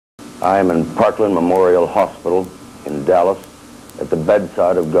I am in Parkland Memorial Hospital in Dallas at the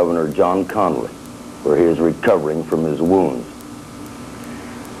bedside of Governor John Connally, where he is recovering from his wounds.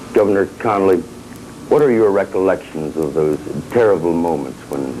 Governor Connally, what are your recollections of those terrible moments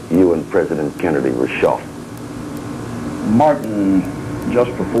when you and President Kennedy were shot? Martin, just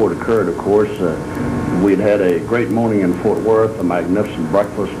before it occurred, of course, we'd had a great morning in Fort Worth, a magnificent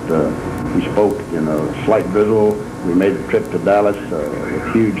breakfast. He spoke in a slight drizzle. We made the trip to Dallas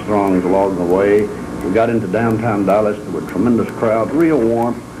with huge throngs along the way. We got into downtown Dallas. There were tremendous crowds, real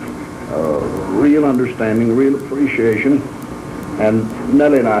warmth, real understanding, real appreciation. And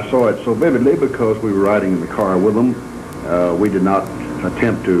Nellie and I saw it so vividly because we were riding in the car with them. We did not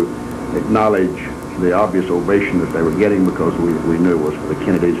attempt to acknowledge the obvious ovation that they were getting because we knew it was for the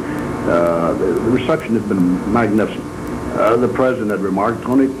Kennedys. The reception had been magnificent. The president had remarked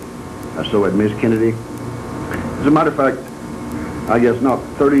on it. So had Miss Kennedy. As a matter of fact, I guess not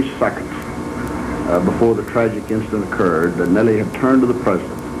 30 seconds before the tragic incident occurred, Nellie had turned to the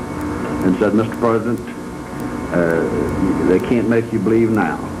president and said, "Mr. President, they can't make you believe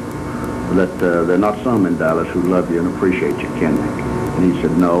now that there are not some in Dallas who love you and appreciate you, can they?" And he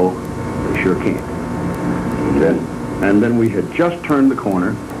said, "No, they sure can't." And then we had just turned the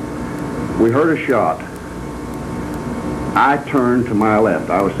corner. We heard a shot. I turned to my left.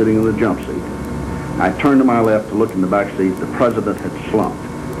 I was sitting in the jump seat. I turned to my left to look in the back seat. The president had slumped.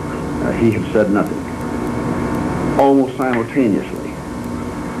 He had said nothing. Almost simultaneously,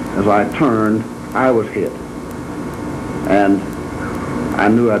 as I turned, I was hit. And I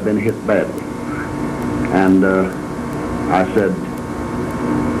knew I'd been hit badly. And I said,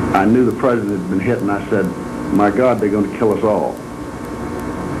 I knew the president had been hit, and I said, "My God, they're going to kill us all."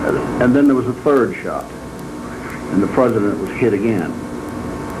 And then there was a third shot. And the president was hit again.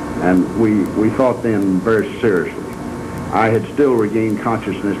 And we thought then very seriously. I had still regained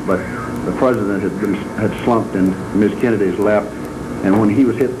consciousness, but the president had slumped in Miss Kennedy's lap. And when he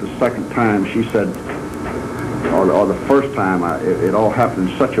was hit the second time, she said, or the first time, it all happened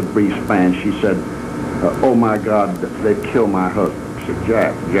in such a brief span, she said, "Oh my God, they've killed my husband." I said,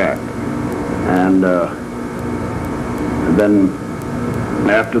 Jack. And then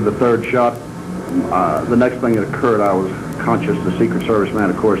after the third shot, the next thing that occurred, I was conscious. The Secret Service man,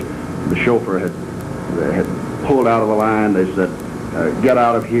 of course, the chauffeur had pulled out of the line. They said, "Get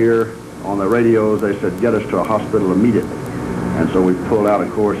out of here." On the radios, they said, "Get us to a hospital immediately." And so we pulled out, of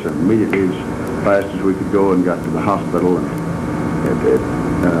course, and immediately as fast as we could go and got to the hospital. And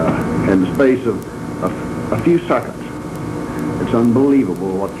in the space of a few seconds, it's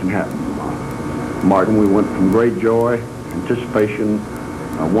unbelievable what can happen. Martin, we went from great joy, anticipation,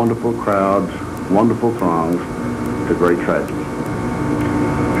 wonderful crowds, wonderful throngs, to great tragedy.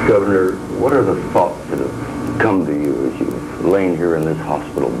 Governor, what are the thoughts that have come to you as you've lain here in this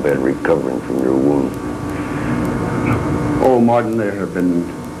hospital bed recovering from your wounds? Oh, Martin, there have been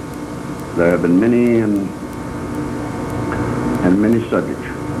many and many subjects.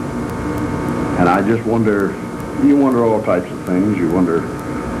 And I just wonder, you wonder all types of things. You wonder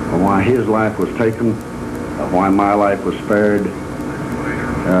why his life was taken, why my life was spared.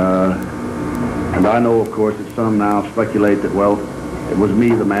 And I know, of course, that some now speculate that, well, it was me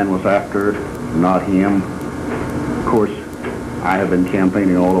the man was after, not him. Of course, I have been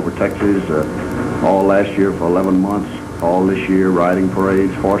campaigning all over Texas, all last year for 11 months, all this year riding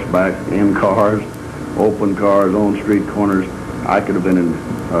parades, horseback, in cars, open cars, on street corners. I could have been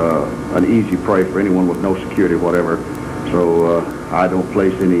an easy prey for anyone with no security, whatever. So I don't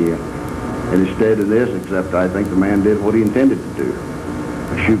place any stead in this, except I think the man did what he intended to do,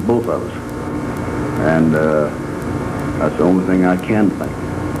 shoot both of us. And that's the only thing I can think.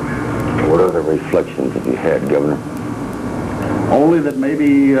 What other reflections have you had, Governor? Only that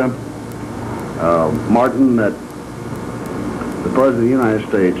maybe, Martin, that the President of the United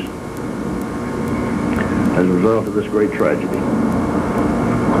States, as a result of this great tragedy,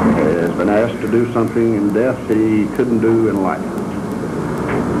 has been asked to do something in death that he couldn't do in life.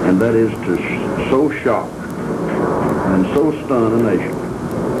 And that is to so shock and so stun a nation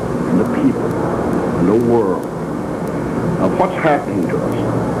and the people and the world of what's happening to us,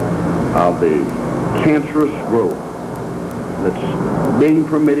 of the cancerous growth that's being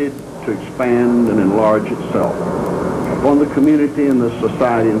permitted to expand and enlarge itself upon the community and the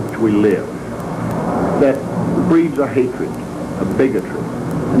society in which we live, that breeds a hatred, a bigotry,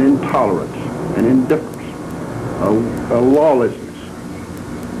 an intolerance, an indifference, a lawlessness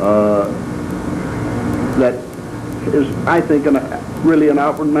that is, I think, really an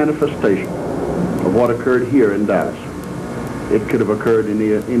outward manifestation of what occurred here in Dallas. It could have occurred in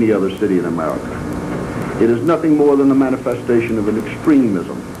any other city in America. It is nothing more than a manifestation of an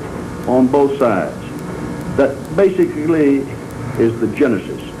extremism on both sides that basically is the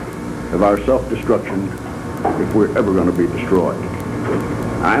genesis of our self-destruction if we're ever going to be destroyed.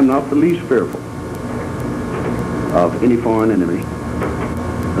 I am not the least fearful of any foreign enemy,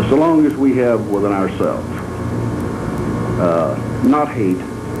 so long as we have within ourselves not hate,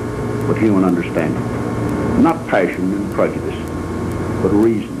 but human understanding, not passion and prejudice, but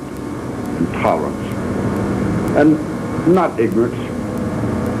reason and tolerance, and not ignorance,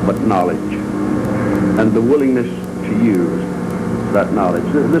 but knowledge, and the willingness to use that knowledge.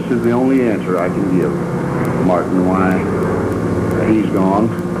 This is the only answer I can give Martin why he's gone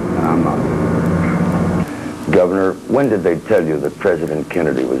and I'm not. Governor, when did they tell you that President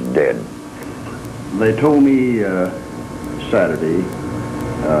Kennedy was dead? They told me Saturday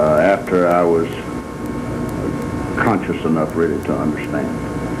after I was conscious enough really to understand.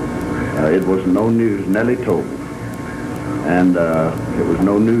 It was no news. Nellie told me. And it was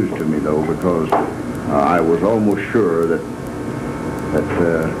no news to me, though, because I was almost sure that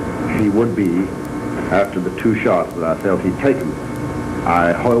he would be after the 2 shots that I felt he'd taken.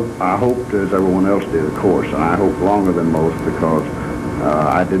 I hoped, as everyone else did, of course, and I hoped longer than most because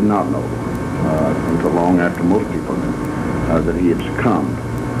I did not know until long after most people knew that he had succumbed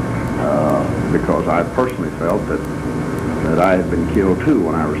because I personally felt that I had been killed too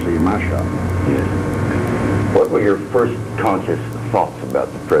when I received my shot. Yes. What were your first conscious thoughts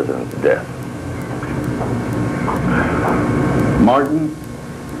about the president's death? Martin,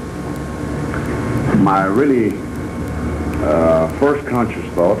 my really first conscious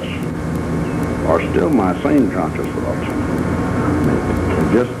thoughts are still my same conscious thoughts.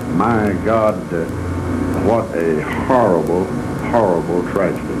 Just, my God, what a horrible, horrible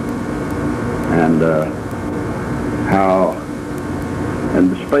tragedy. And how in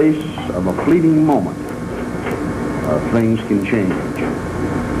the space of a fleeting moment, things can change.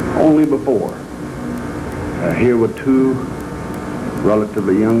 Only before, here were 2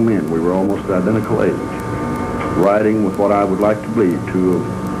 relatively young men, we were almost identical age, riding with what I would like to believe 2 of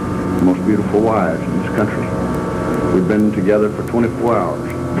the most beautiful wives in this country. We'd been together for 24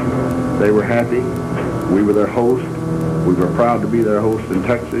 hours. They were happy. We were their host. We were proud to be their host in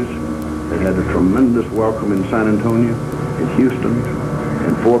Texas. They had a tremendous welcome in San Antonio, in Houston,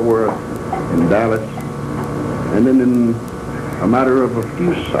 in Fort Worth, in Dallas. And then in a matter of a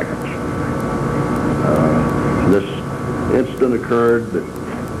few seconds, this incident occurred that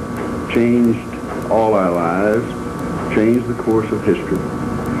changed all our lives, changed the course of history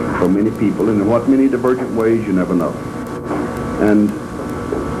for many people, and in what many divergent ways you never know. And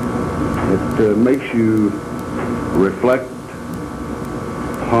it makes you reflect,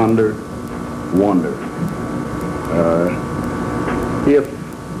 ponder, wonder. If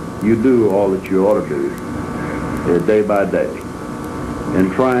you do all that you ought to do, day by day, in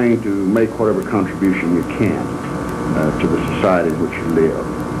trying to make whatever contribution you can to the society in which you live,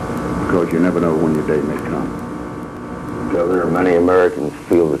 because you never know when your day may come. Governor, many Americans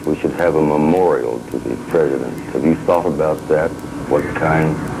feel that we should have a memorial to the president. Have you thought about that? What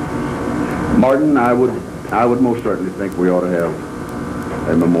kind? Martin, I would most certainly think we ought to have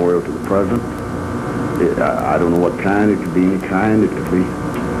a memorial to the president. I don't know what kind. It could be any kind. It could be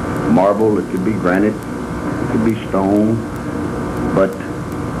marble. It could be granite. It could be stone. But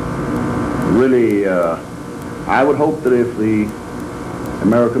really, I would hope that if the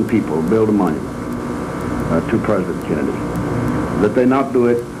American people build a monument to President Kennedy, that they not do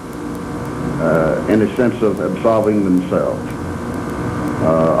it in a sense of absolving themselves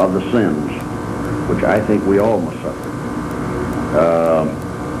of the sins, which I think we all must suffer,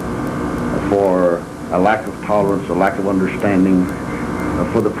 for a lack of tolerance, a lack of understanding,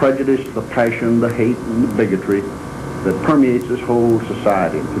 for the prejudice, the passion, the hate, and the bigotry that permeates this whole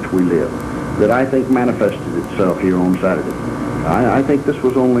society in which we live, that I think manifested itself here on Saturday. I think this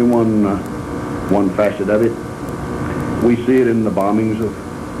was only one facet of it. We see it in the bombings of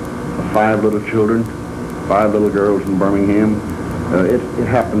 5 little children, 5 little girls in Birmingham. It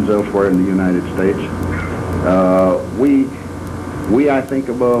happens elsewhere in the United States. We, I think,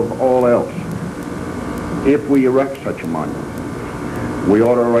 above all else, if we erect such a monument, we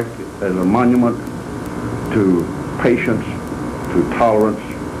ought to erect it as a monument to patience, to tolerance,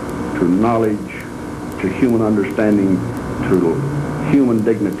 to knowledge, to human understanding, to human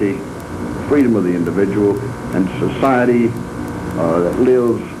dignity, freedom of the individual, and society that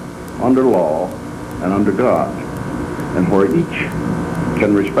lives under law and under God, and where each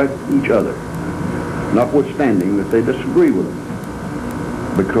can respect each other, notwithstanding that they disagree with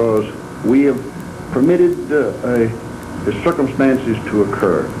them, because we have permitted the circumstances to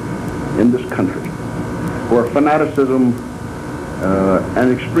occur in this country where fanaticism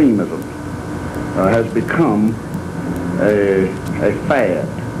and extremism has become a fad,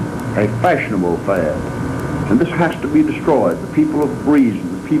 a fashionable fad. And this has to be destroyed. The people of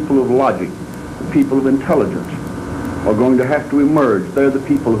reason, the people of logic, the people of intelligence are going to have to emerge. They're the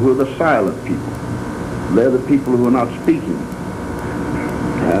people who are the silent people. They're the people who are not speaking.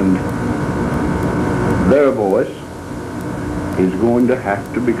 And their voice is going to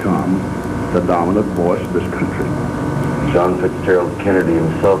have to become the dominant voice of this country. John Fitzgerald Kennedy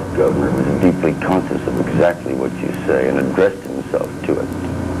himself, Governor, was deeply conscious of exactly what you say and addressed himself to it.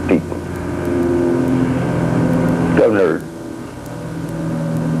 People. Governor,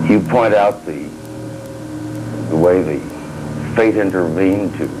 you point out the way the fate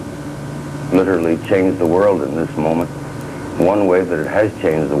intervened to literally change the world in this moment. One way that it has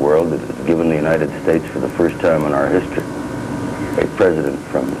changed the world is it's given the United States for the first time in our history a president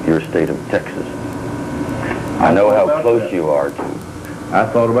from your state of Texas. I know how close you are to. I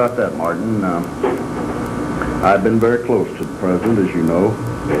thought about that, Martin. I've been very close to the president, as you know.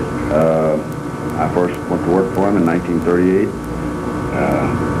 I first went to work for him in 1938.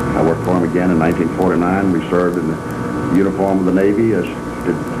 I worked for him again in 1949. We served in the uniform of the Navy, as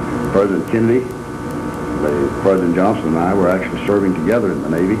did President Kennedy. President Johnson and I were actually serving together in the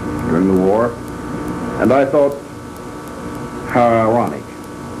Navy during the war. And I thought, how ironic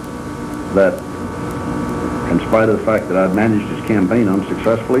that, in spite of the fact that I'd managed his campaign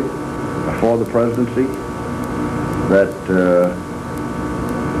unsuccessfully for the presidency, that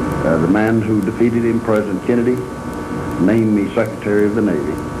the man who defeated him, President Kennedy, named me Secretary of the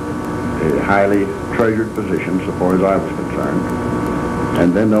Navy, a highly treasured position so far as I was concerned.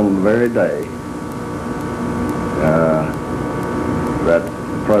 And then on the very day that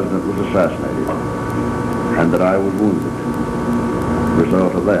the president was assassinated and that I was wounded, the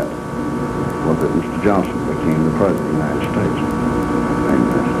result of that was that Mr. Johnson became the President of the United States. And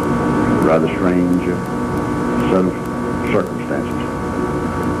a rather strange set of circumstances.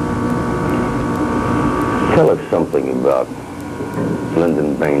 Tell us something about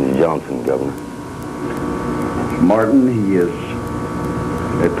Lyndon Baines Johnson, Governor. Martin, he is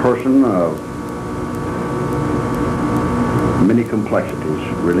a person of many complexities,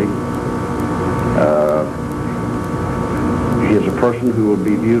 really. He is a person who will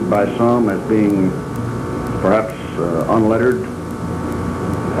be viewed by some as being perhaps unlettered,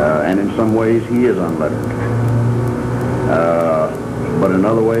 and in some ways he is unlettered. But in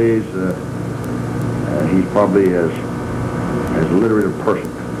other ways, he's probably as literate a person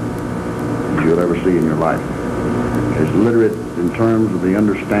as you'll ever see in your life. As literate in terms of the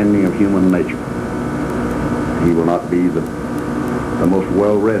understanding of human nature. He will not be the most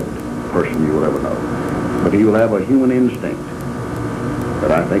well-read person you will ever know. But he will have a human instinct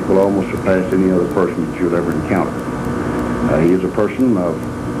that I think will almost surpass any other person that you'll ever encounter. He is a person of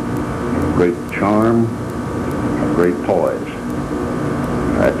great charm, of great poise.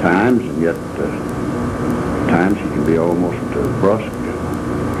 At times, and yet at times he can be almost brusque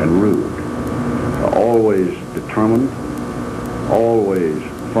and rude. Always determined, always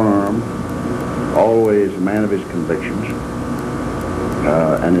firm, always a man of his convictions,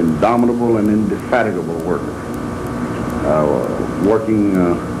 an indomitable and indefatigable worker, working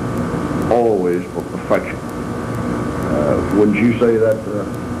always for perfection. Wouldn't you say that's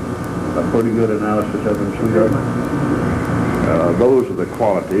a pretty good analysis of him, sweetheart? Those are the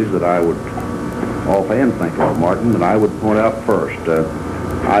qualities that I would offhand think of, Martin, and I would point out first.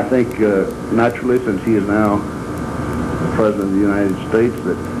 I think naturally, since he is now the President of the United States,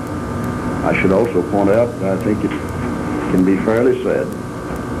 that I should also point out that I think it can be fairly said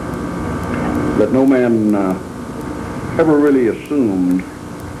that no man ever really assumed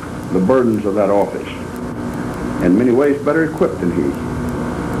the burdens of that office. In many ways, better equipped than he.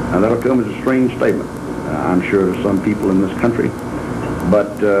 Now, that'll come as a strange statement, I'm sure, to some people in this country,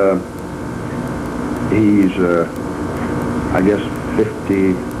 but he's, I guess,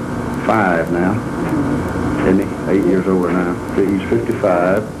 55 now, isn't he? 8 years older now. He's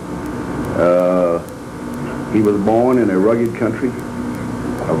 55. He was born in a rugged country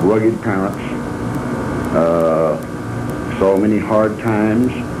of rugged parents. Saw many hard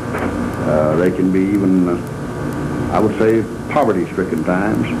times. They can be even, I would say, poverty-stricken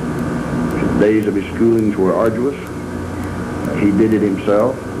times. The days of his schoolings were arduous. He did it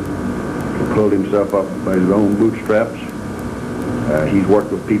himself. He pulled himself up by his own bootstraps. He's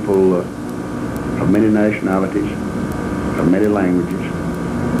worked with people of many nationalities, of many languages,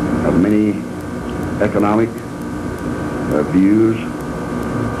 of many economic views,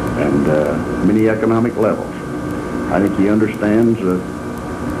 and many economic levels. I think he understands the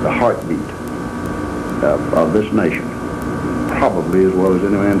heartbeat of this nation. probably as well as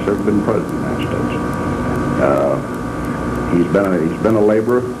any man that's ever been president of the United States. He's been a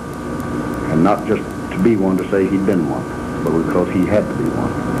laborer, and not just to be one to say he'd been one, but because he had to be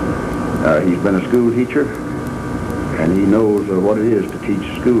one. He's been a school teacher, and he knows what it is to teach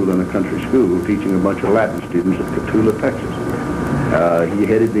school in a country school, teaching a bunch of Latin students at Cotulla, Texas. He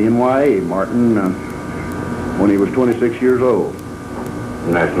headed the NYA, Martin, when he was 26 years old.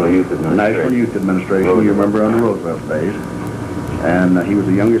 National Youth Administration. National Youth Administration, you remember under Roosevelt's days. And he was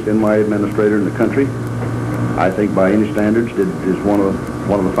the youngest NYA administrator in the country. I think by any standards is one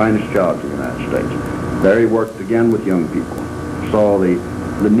of the finest jobs in the United States. There he worked again with young people, saw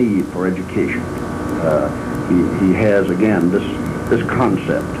the need for education. He has again this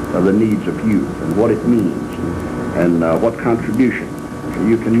concept of the needs of youth and what it means and what contribution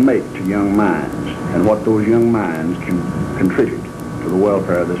you can make to young minds and what those young minds can contribute to the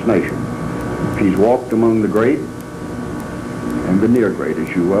welfare of this nation. He's walked among the great and the near great, as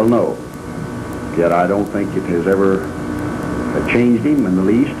you well know. Yet I don't think it has ever changed him in the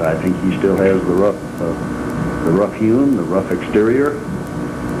least. I think he still has the rough hewn, the rough exterior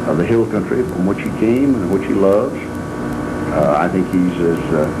of the hill country from which he came and which he loves. I think he's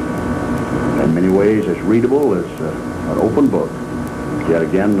in many ways as readable as an open book. Yet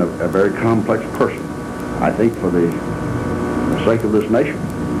again, a very complex person. I think for the sake of this nation,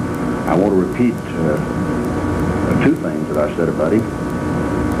 I want to repeat two things that I said about him.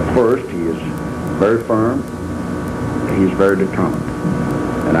 First, he is very firm. He's very determined.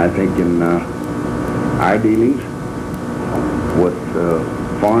 And I think in our dealings with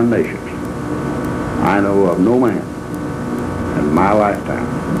foreign nations, I know of no man in my lifetime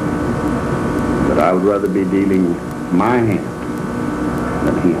that I would rather be dealing my hand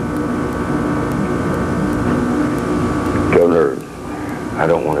than him. Governor, I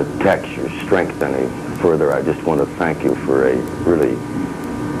don't want to tax your strength any further. I just want to thank you for a really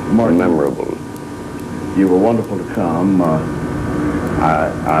memorable. You were wonderful to come.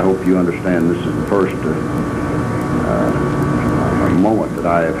 I hope you understand this is the first moment that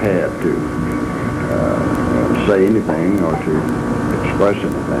I have had to say anything or to express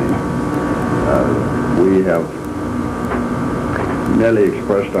anything. We have nearly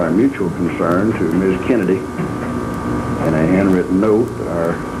expressed our mutual concern to Ms. Kennedy in a handwritten note that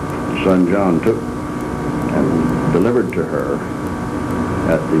our son John took and delivered to her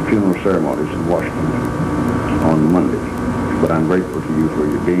at the funeral ceremonies in Washington on Monday. But I'm grateful to you for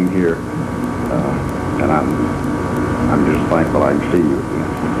your being here, and I'm just thankful I can see you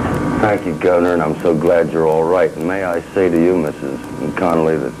again. Thank you, Governor, and I'm so glad you're all right. And may I say to you, Mrs.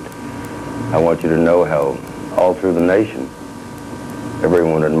 Connally, that I want you to know how all through the nation,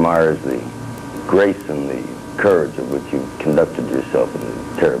 everyone admires the grace and the courage of which you conducted yourself in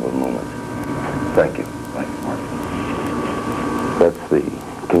these terrible moments. Thank you. Thank you, Mark. That's the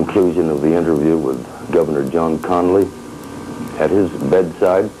conclusion of the interview with Governor John Connally at his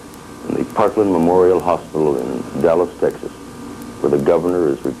bedside in the Parkland Memorial Hospital in Dallas, Texas, where the governor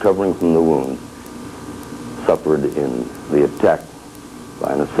is recovering from the wounds suffered in the attack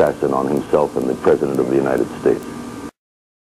by an assassin on himself and the President of the United States.